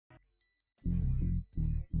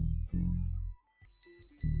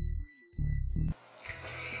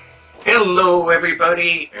Hello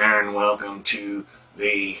everybody, and welcome to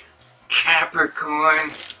the Capricorn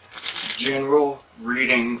general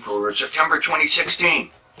reading for September 2016.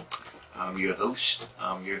 I'm your host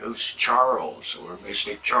Charles, or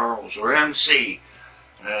Mystic Charles, or MC.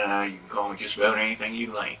 You can call me just about anything you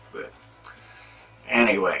like, but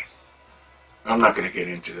anyway, I'm not going to get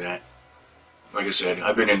into that. Like I said,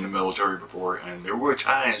 I've been in the military before, and there were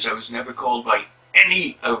times I was never called by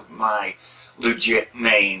any of my legit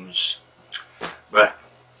names. But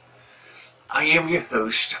I am your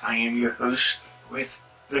host with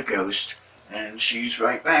the ghost, and she's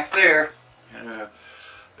right back there.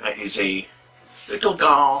 That is a little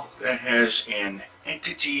doll that has an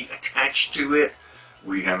entity attached to it.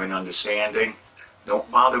 We have an understanding.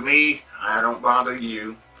 Don't bother me, I don't bother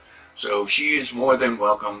you. So she is more than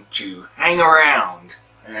welcome to hang around,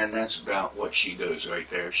 and that's about what she does right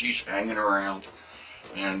there. She's hanging around,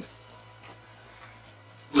 and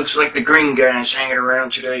looks like the green guy's hanging around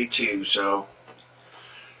today too. So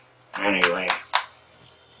anyway,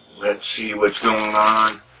 let's see what's going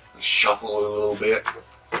on. Let's shuffle a little bit,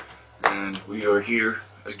 and we are here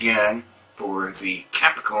again for the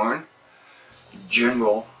Capricorn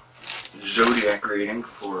general zodiac reading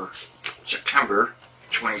for September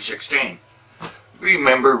 2016.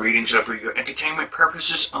 Remember, readings are for your entertainment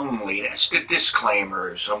purposes only. That's the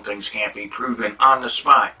disclaimer. Some things can't be proven on the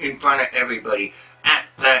spot, in front of everybody, at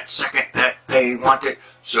that second that they want it.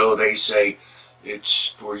 So they say it's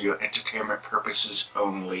for your entertainment purposes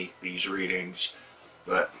only, these readings.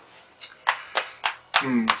 But,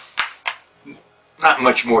 not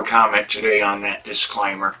much more comment today on that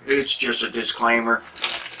disclaimer. It's just a disclaimer.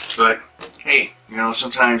 But, hey, you know,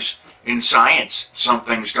 sometimes in science, some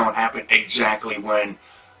things don't happen exactly when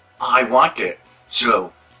I want it.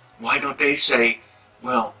 So, why don't they say,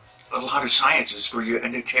 well, a lot of science is for your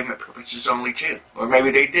entertainment purposes only too? Or maybe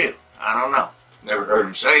they do. I don't know. Never heard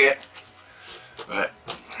them say it. But,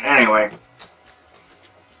 anyway,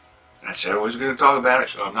 I said I was going to talk about it,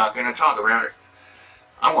 so I'm not going to talk about it.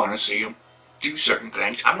 I want to see them do certain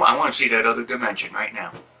things. I want to see that other dimension right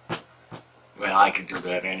now. Well, I can do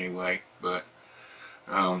that anyway, but,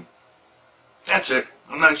 that's it.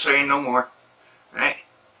 I'm not saying no more. Right?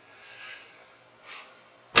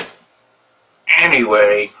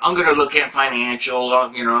 Anyway, I'm going to look at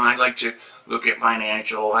financial. You know, I'd like to look at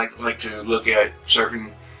financial. I'd like to look at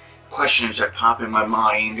certain questions that pop in my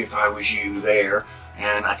mind if I was you there.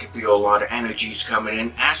 And I could feel a lot of energies coming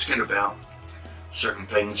in asking about certain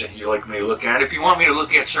things that you'd like me to look at. If you want me to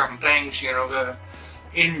look at certain things, you know,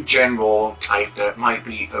 in general type that might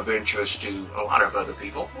be of interest to a lot of other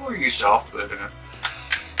people, or yourself, but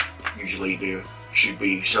usually there should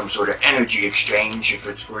be some sort of energy exchange if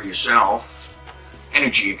it's for yourself.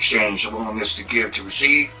 Energy exchange, the willingness to give to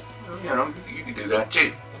receive, you know, you can do that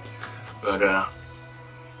too. But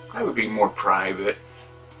that would be more private.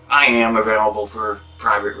 I am available for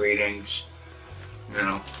private readings. You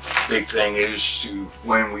know, big thing is to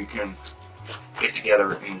when we can get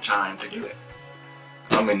together in time to do it.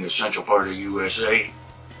 I'm in the central part of the USA,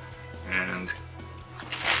 and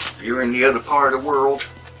if you're in the other part of the world,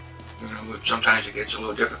 you know, sometimes it gets a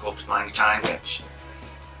little difficult to find time that's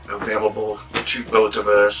available to both of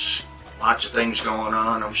us. Lots of things going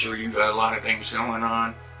on. I'm sure you got a lot of things going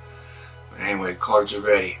on. But anyway, cards are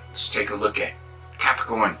ready. Let's take a look at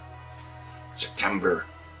Capricorn, September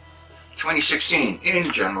 2016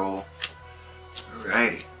 in general.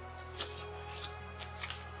 Alrighty.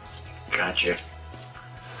 Gotcha.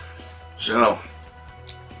 So,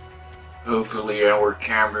 hopefully our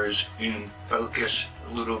camera's in focus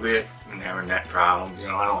a little bit. I'm having that problem. You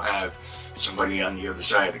know, I don't have somebody on the other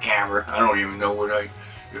side of the camera. I don't even know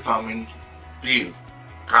if I'm in view.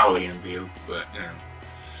 Probably in view, but, you know.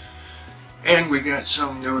 And we got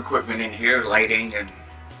some new equipment in here, lighting and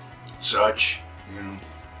such, you know.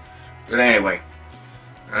 But anyway,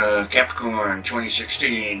 Capricorn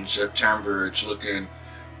 2016, September, it's looking,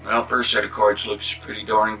 well, first set of cards looks pretty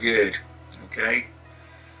darn good. Okay,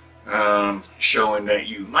 showing that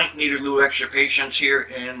you might need a little extra patience here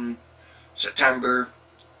in September.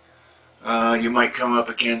 You might come up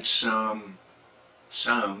against some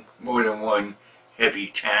more than one heavy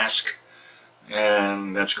task,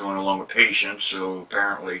 and that's going along with patience. So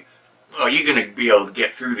apparently, well, you're going to be able to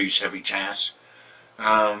get through these heavy tasks.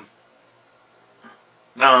 Now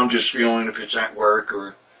I'm just feeling if it's at work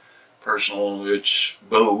or personal, it's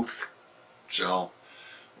both. So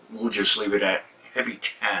we'll just leave it at heavy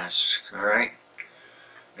tasks, alright?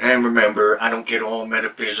 And remember, I don't get all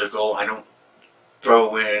metaphysical. I don't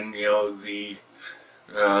throw in, you know, the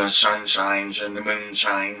sun signs and the moon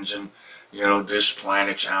signs and you know, this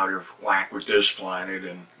planet's out of whack with this planet,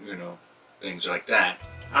 and, you know, things like that.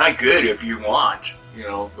 I could if you want, you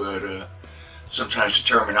know, but sometimes the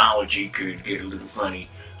terminology could get a little funny.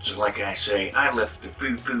 So like I say, I left the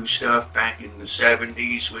foo-foo stuff back in the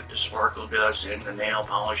 70s with the sparkle dust and the nail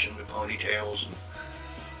polish and the ponytails and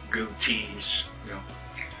goatees, you know,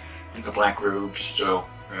 and the black robes. So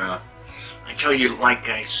I tell you like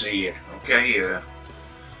I see it, okay?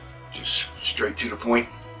 Just straight to the point.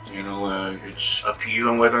 You know, it's up to you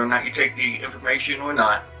on whether or not you take the information or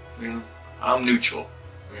not. You know, I'm neutral,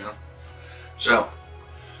 you know. So,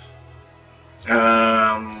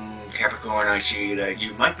 Capricorn, I see that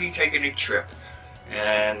you might be taking a trip,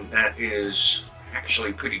 and that is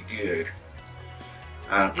actually pretty good.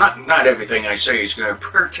 Not everything I say is going to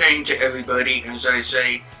pertain to everybody, as I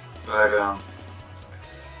say, but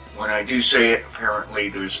when I do say it, apparently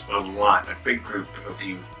there's a big group of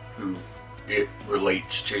you who it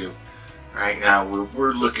relates to. Right now,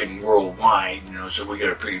 we're looking worldwide, you know, so we got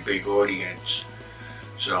a pretty big audience.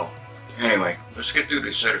 So, anyway, let's get through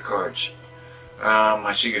this set of cards.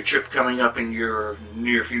 I see a trip coming up in your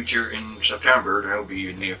near future in September. That'll be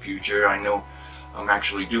your near future. I know I'm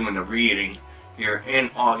actually doing a reading here in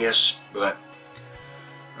August, but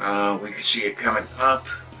we can see it coming up.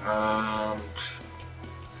 I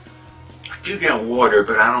do get water,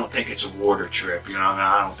 but I don't think it's a water trip. You know,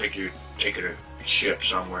 I don't think you're taking a ship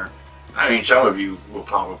somewhere. I mean, some of you will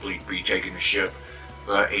probably be taking a ship,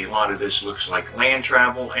 but a lot of this looks like land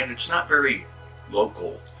travel, and it's not very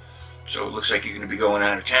local. So it looks like you're going to be going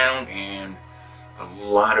out of town, and a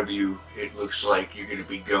lot of you, it looks like you're going to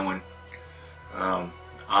be going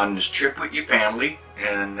on this trip with your family,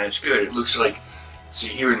 and that's good. It looks like, see,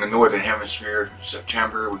 here in the northern hemisphere,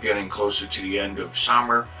 September, we're getting closer to the end of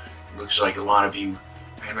summer. It looks like a lot of you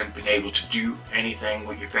haven't been able to do anything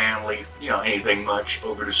with your family, you know, anything much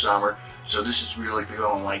over the summer. So this is really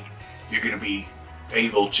feeling like you're going to be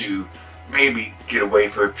able to maybe get away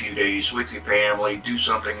for a few days with your family, do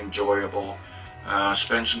something enjoyable,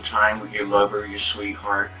 spend some time with your lover, your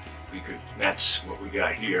sweetheart, because that's what we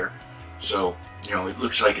got here. So, you know, it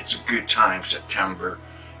looks like it's a good time, September.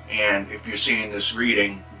 And if you're seeing this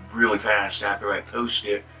reading really fast after I post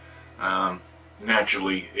it,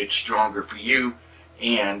 naturally it's stronger for you.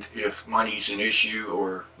 And if money's an issue,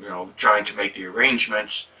 or, you know, trying to make the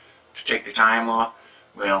arrangements to take the time off,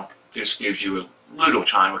 well, this gives you a little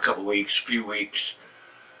time, a couple weeks, a few weeks,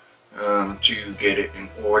 to get it in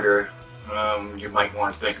order. You might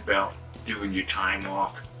want to think about doing your time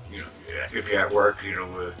off, you know, if you're at work, you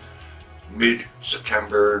know,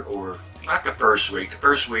 mid-September, or not the first week. The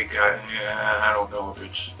first week, I don't know if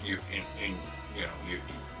it's you know, your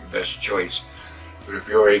best choice. But if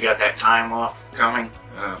you already got that time off coming,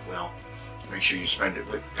 well, make sure you spend it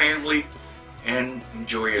with family and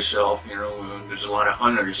enjoy yourself. You know, there's a lot of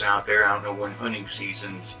hunters out there. I don't know when hunting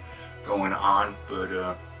season's going on,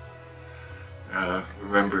 but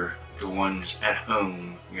remember the ones at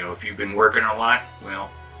home. You know, if you've been working a lot,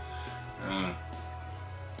 well,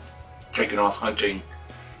 taking off hunting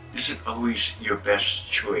isn't always your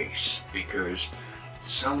best choice, because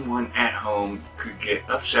someone at home could get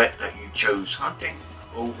upset that you chose hunting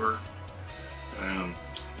over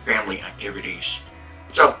family activities.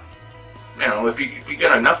 So, you know, if you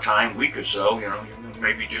got enough time, week or so, you know,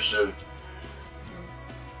 maybe just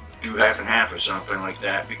do half and half or something like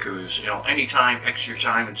that, because, you know, anytime, extra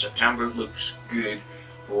time in September looks good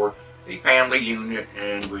for the family unit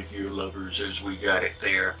and with your lovers, as we got it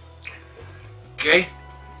there. Okay,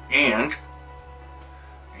 and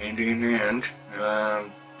in the end, I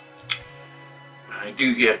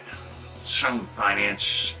do get some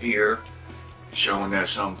finance here, showing that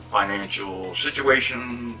some financial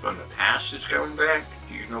situation from the past is coming back.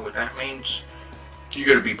 Do you know what that means? You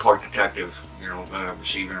got to be part detective, you know,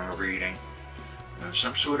 receiving a reading.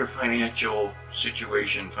 Some sort of financial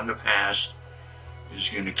situation from the past is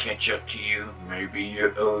going to catch up to you. Maybe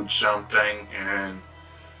you owed something, and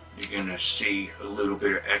you're going to see a little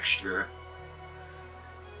bit of extra.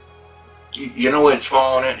 You know what it's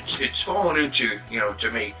falling in? It's falling into, you know, to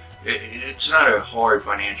me, it's not a hard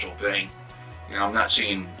financial thing. You know, I'm not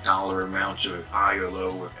seeing dollar amounts of high or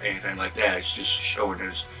low or anything like that. It's just showing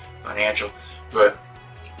as financial. But,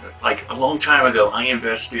 like, a long time ago, I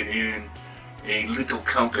invested in a little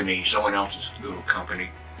company, someone else's little company,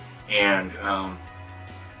 and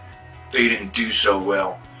they didn't do so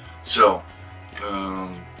well. So,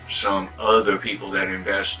 some other people that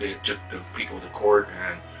invested took the people to court,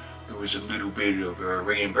 and there was a little bit of a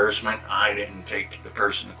reimbursement. I didn't take the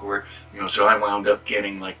person to court, you know, so I wound up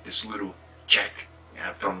getting like this little check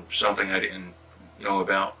from something I didn't know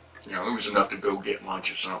about. you know, it was enough to go get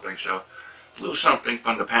lunch or something. So a little something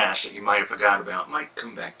from the past that you might have forgot about might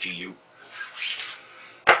come back to you.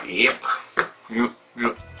 Yep.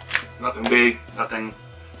 Yep. Nothing big, nothing.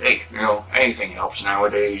 Hey, you know, anything helps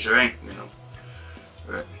nowadays, right? You know.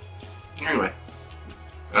 But anyway,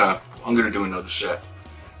 I'm gonna do another set,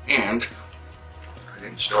 and I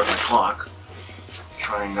didn't start my clock.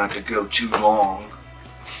 Trying not to go too long.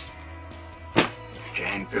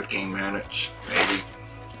 10, 15 minutes, maybe,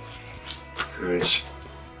 because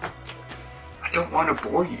I don't want to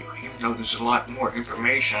bore you, even though there's a lot more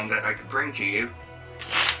information that I could bring to you.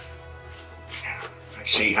 I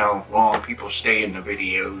see how long people stay in the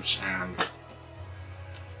videos, and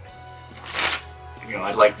you know,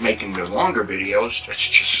 I like making the longer videos. That's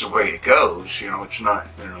just the way it goes. You know, it's not,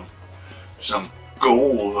 you know, some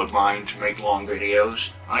goal of mine to make long videos.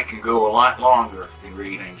 I can go a lot longer in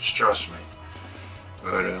readings, trust me.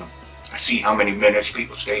 But I see how many minutes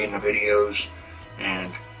people stay in the videos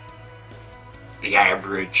and the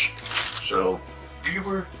average. So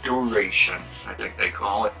viewer duration, I think they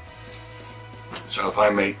call it. So if I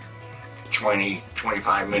make 20,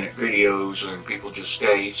 25 minute videos and people just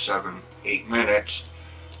stay 7, 8 minutes,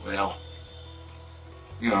 well,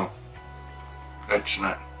 you know, that's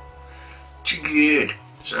not too good.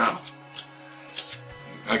 So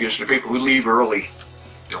I guess the people who leave early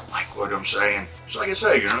don't like what I'm saying. So like I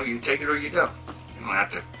say, you know, you take it or you don't. You don't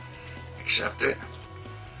have to accept it.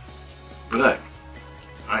 But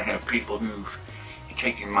I have people who've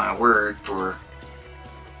taken my word for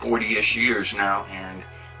 40-ish years now and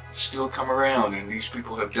still come around, and these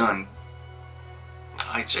people have done,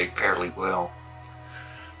 I'd say, fairly well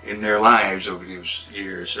in their lives over those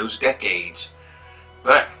years, those decades.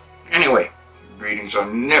 But anyway, readings are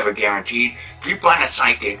never guaranteed. If you find a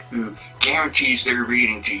psychic who guarantees their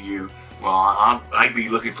reading to you, well, I'd be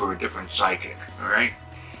looking for a different psychic, alright?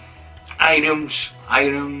 Items,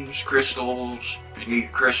 crystals, if you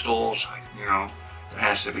need crystals, you know, there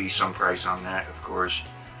has to be some price on that, of course.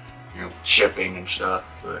 You know, shipping and stuff,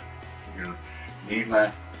 but, you know, need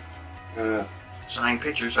my signed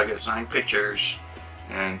pictures. I got signed pictures,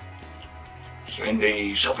 and send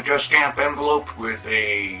a self-addressed stamp envelope with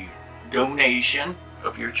a donation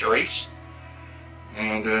of your choice,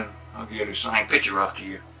 and I'll get a signed picture off to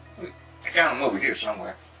you. I got them over here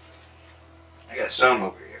somewhere. I got some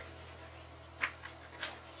over here.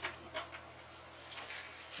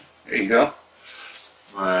 There you go.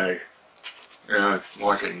 My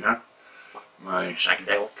marketing, huh? My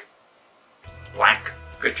psychedelic black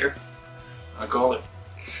picture, I call it.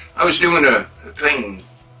 I was doing a thing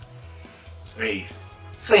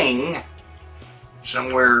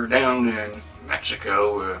somewhere down in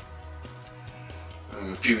Mexico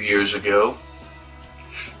a few years ago.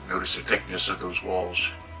 Notice the thickness of those walls.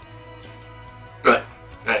 But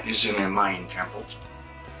that is in a Mayan temple.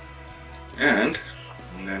 And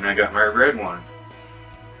then I got my red one.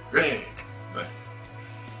 Red. But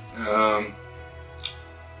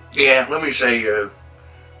yeah, let me say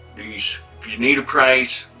these, if you need a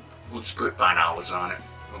price, let's put $5 on it,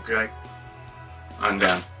 okay? I'm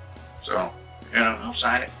done. So, you know, I'll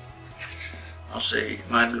sign it. I'll say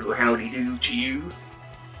my little howdy do to you.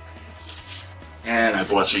 And I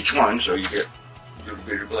bless each one, so you get a little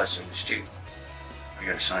bit of blessings too. I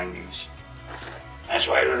gotta sign these. That's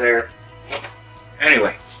why they're there.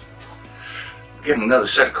 Anyway, getting another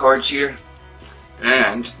set of cards here.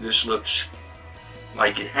 And this looks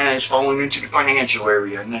like it has fallen into the financial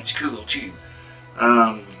area, and that's cool too.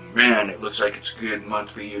 Man, it looks like it's a good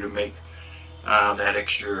month for you to make that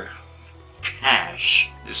extra cash.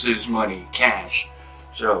 This is money, cash.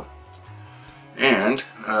 So, and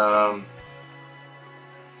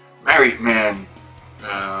married man,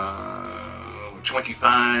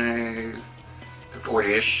 25 to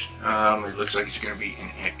 40-ish. It looks like it's going to be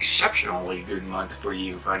an exceptionally good month for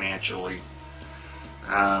you financially.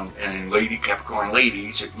 And Capricorn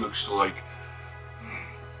ladies, it looks like,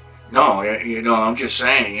 no, you know, I'm just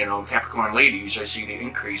saying, you know, Capricorn ladies, I see the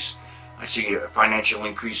increase. I see a financial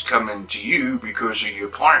increase coming to you because of your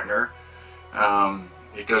partner.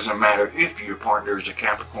 It doesn't matter if your partner is a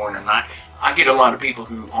Capricorn or not. I get a lot of people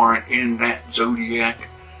who aren't in that Zodiac,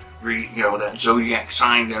 that Zodiac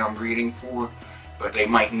sign that I'm reading for, but they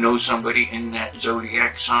might know somebody in that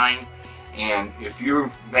Zodiac sign. And if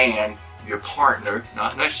your man, your partner,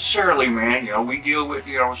 not necessarily man, you know, we deal with,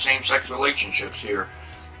 you know, same-sex relationships here.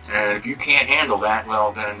 And if you can't handle that,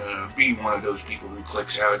 well, then be one of those people who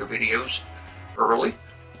clicks out of the videos early.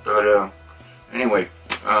 But anyway,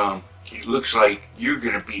 it looks like you're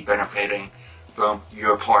going to be benefiting from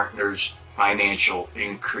your partner's financial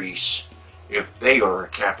increase if they are a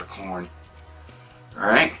Capricorn.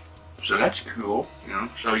 Alright? So that's cool, you know.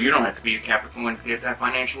 So you don't have to be a Capricorn to get that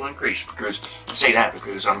financial increase, because I say that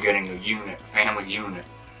because I'm getting a unit, family unit.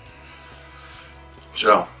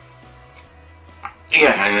 So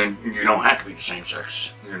yeah, and you don't have to be the same sex,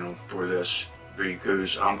 you know, for this,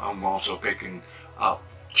 because I'm also picking up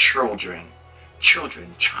children. If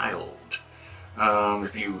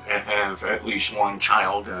you have at least one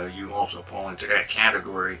child, you also fall into that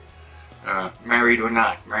category. Married or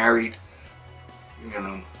not married, you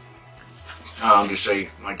know. Just say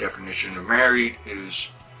my definition of married is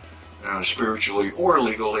spiritually or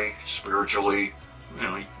legally. Spiritually, you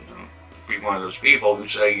know, be one of those people who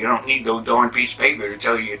say you don't need no darn piece of paper to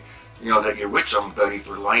tell you, you know, that you're with somebody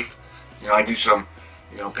for life. You know, I do some,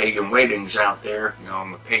 you know, pagan weddings out there. You know,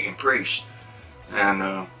 I'm a pagan priest,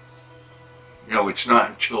 and you know, it's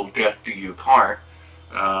not until death do you part.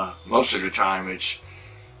 Most of the time, it's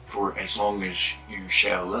for as long as you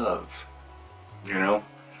shall love. You know,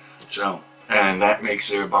 so. And that makes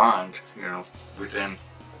their bond, you know, within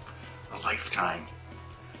a lifetime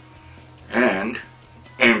and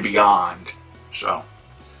beyond. So,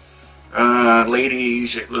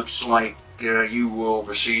 ladies, it looks like you will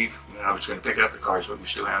receive, I was going to pick up the cards, but we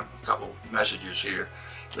still have a couple messages here.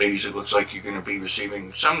 Ladies, it looks like you're going to be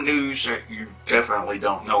receiving some news that you definitely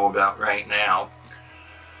don't know about right now.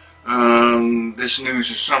 This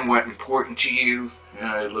news is somewhat important to you.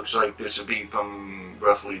 It looks like this will be from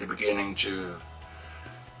roughly the beginning to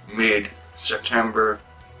mid-September.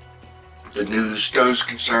 The news does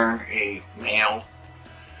concern a male,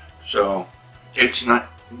 so it's not,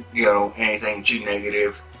 you know, anything too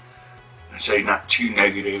negative. I say not too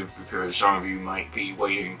negative because some of you might be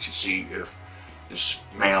waiting to see if this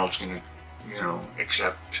male's going to, you know,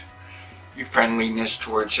 accept your friendliness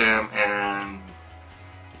towards him, and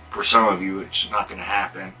for some of you it's not going to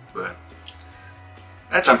happen, but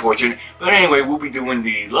that's unfortunate. But anyway, we'll be doing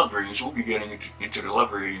the love readings. We'll be getting into the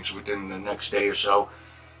love readings within the next day or so.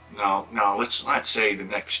 Now, let's not say the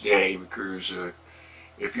next day, because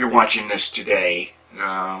if you're watching this today,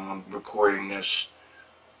 I'm recording this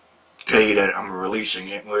day that I'm releasing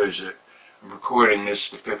it. What is it? I'm recording this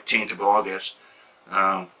the 15th of August.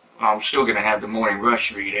 I'm still going to have the morning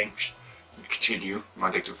rush readings continue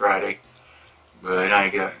Monday through Friday, but I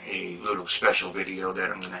got a little special video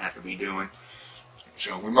that I'm going to have to be doing.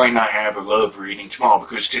 So we might not have a love reading tomorrow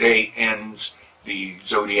because today ends the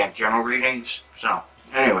Zodiac general readings. So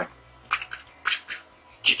anyway,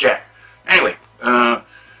 chit-chat. Anyway,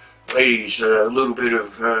 ladies, a little bit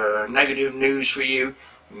of negative news for you.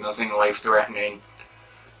 Nothing life-threatening.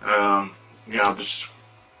 You know, this,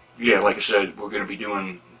 yeah, like I said, we're going to be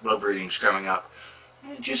doing love readings coming up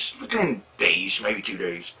just within days, maybe 2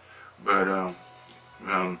 days. But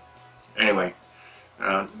anyway.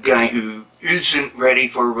 Guy who isn't ready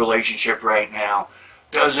for a relationship right now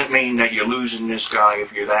doesn't mean that you're losing this guy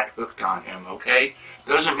if you're that hooked on him, okay?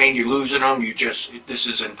 Doesn't mean you're losing him, you just, this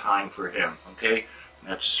isn't time for him, okay?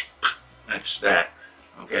 That's that,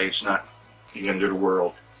 okay? It's not the end of the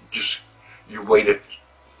world. Just, you waited,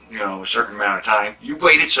 you know, a certain amount of time. You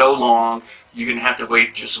waited so long, you're going to have to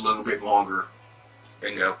wait just a little bit longer.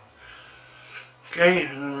 Bingo. Okay,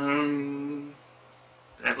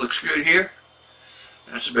 that looks good here.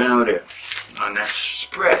 That's about it on that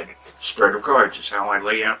spread. Spread of cards is how I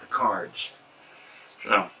lay out the cards.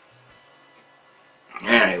 So,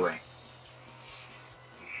 anyway.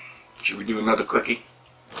 Should we do another quickie?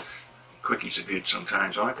 Quickies are good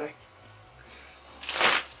sometimes, aren't they?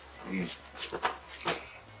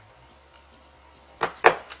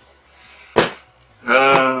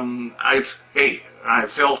 I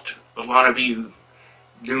felt a lot of you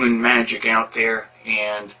doing magic out there,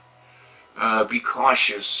 and be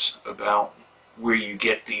cautious about where you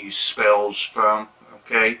get these spells from,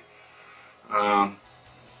 okay? I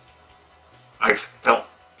felt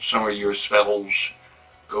some of your spells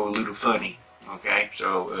go a little funny, okay?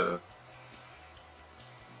 So,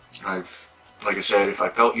 like I said, if I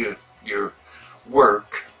felt your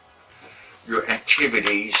work, your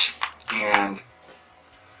activities, and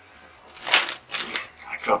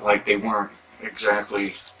I felt like they weren't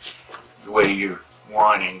exactly the way you're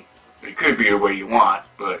wanting. It could be the way you want,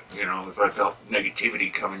 but, you know, if I felt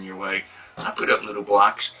negativity coming your way, I put up little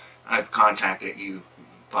blocks. I've contacted you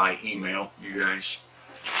by email. You guys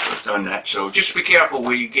have done that. So just be careful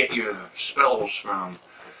where you get your spells from,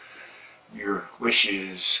 your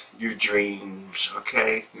wishes, your dreams,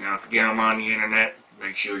 okay? You know, if you get them on the internet,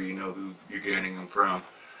 make sure you know who you're getting them from.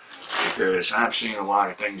 Because I've seen a lot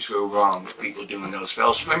of things go wrong with people doing those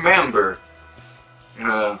spells. Remember,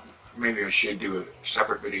 maybe I should do a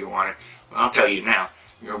separate video on it. But I'll tell you now.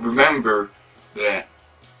 You know, remember that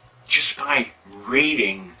just by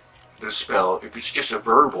reading the spell, if it's just a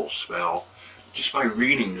verbal spell, just by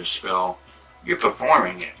reading the spell, you're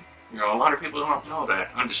performing it. You know, a lot of people don't know that,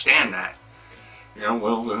 understand that. You know,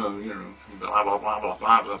 well, you know, blah, blah, blah, blah,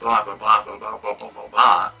 blah, blah, blah, blah, blah, blah, blah, blah, blah, blah,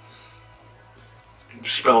 blah. The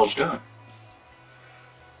spell's done.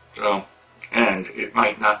 So, and it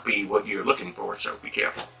might not be what you're looking for, so be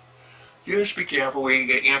careful. Just be careful where you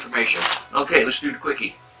get your information. Okay, let's do the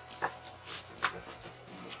quickie.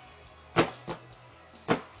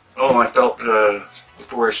 Oh, I felt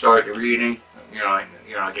before I started the reading, I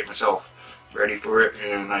get myself ready for it,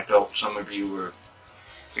 and I felt some of you were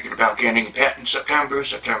thinking about getting a pet in September.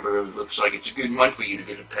 September looks like it's a good month for you to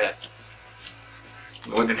get a pet.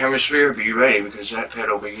 Northern Hemisphere, be ready, because that pet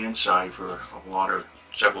will be inside for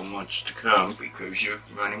several months to come, because you're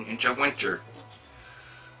running into winter.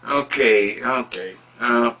 Okay.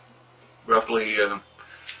 Roughly,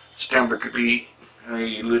 September could be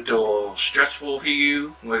a little stressful for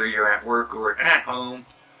you, whether you're at work or at home.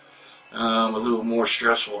 A little more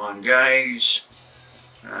stressful on guys.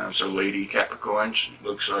 So lady Capricorns,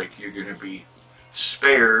 looks like you're going to be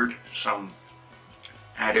spared some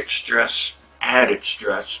added stress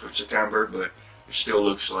for September, but it still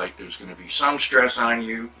looks like there's going to be some stress on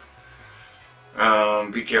you.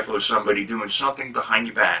 Be careful of somebody doing something behind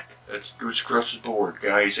your back. That goes across the board,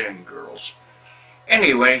 guys and girls.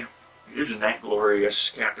 Anyway, isn't that glorious,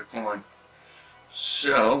 Capricorn?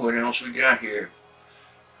 So, what else we got here?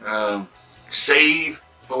 Save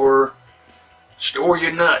or store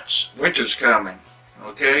your nuts. Winter's coming,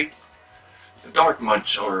 okay? The dark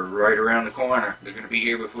months are right around the corner. They're going to be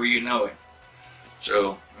here before you know it.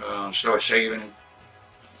 So, start saving.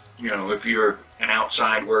 You know, if you're an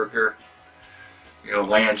outside worker, you know,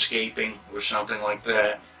 landscaping or something like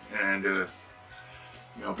that. And, you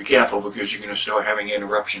know, be careful, because you're going to start having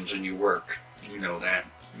interruptions in your work. You know that,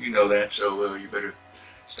 so you better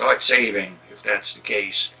start saving if that's the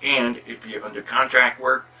case. And if you're under contract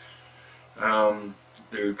work,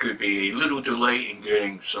 there could be a little delay in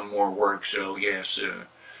getting some more work. So yes,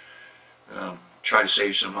 try to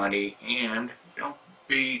save some money, and don't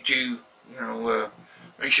be too,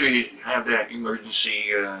 make sure you have that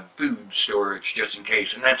emergency food storage just in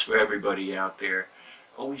case. And that's for everybody out there.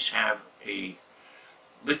 Always have a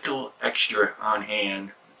little extra on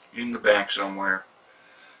hand in the back somewhere.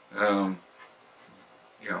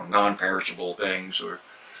 Non-perishable things, or,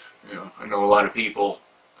 I know a lot of people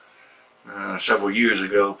several years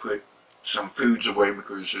ago put some foods away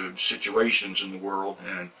because of situations in the world,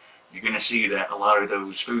 and you're going to see that a lot of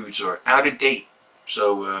those foods are out of date.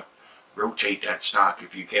 So rotate that stock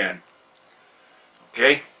if you can.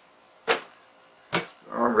 Okay?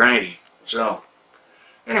 Alrighty. So,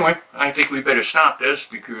 anyway, I think we better stop this,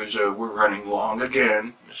 because we're running long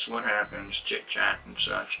again. That's what happens, chit-chat and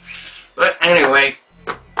such. But anyway,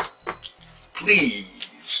 please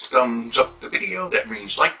thumbs up the video. That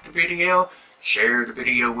means like the video. Share the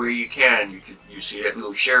video where you can. You see that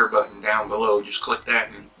little share button down below. Just click that,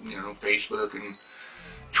 and Facebook and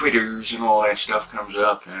Twitters and all that stuff comes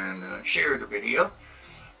up, and share the video.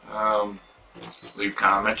 Leave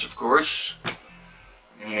comments, of course.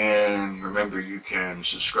 And remember, you can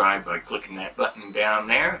subscribe by clicking that button down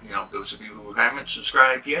there. Those of you who haven't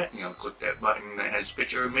subscribed yet, click that button that has a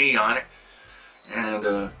picture of me on it.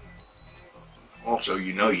 And also,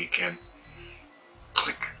 you can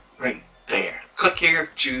click right there. Click here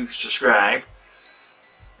to subscribe.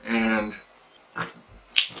 And I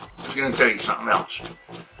was going to tell you something else.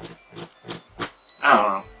 I don't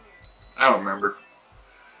know. I don't remember.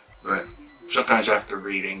 But sometimes after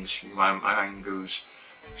readings, my mind goes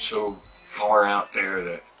so far out there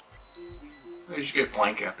that I just get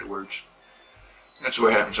blank afterwards. That's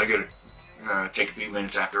what happens. I gotta take a few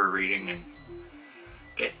minutes after a reading and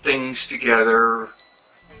get things together.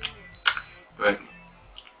 But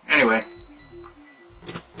anyway,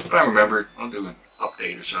 if I remember, I'll do an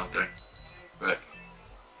update or something. But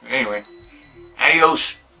anyway,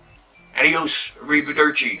 adios,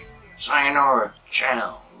 arrivederci, sayonara,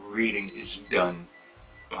 ciao. Reading is done.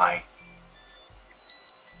 Bye.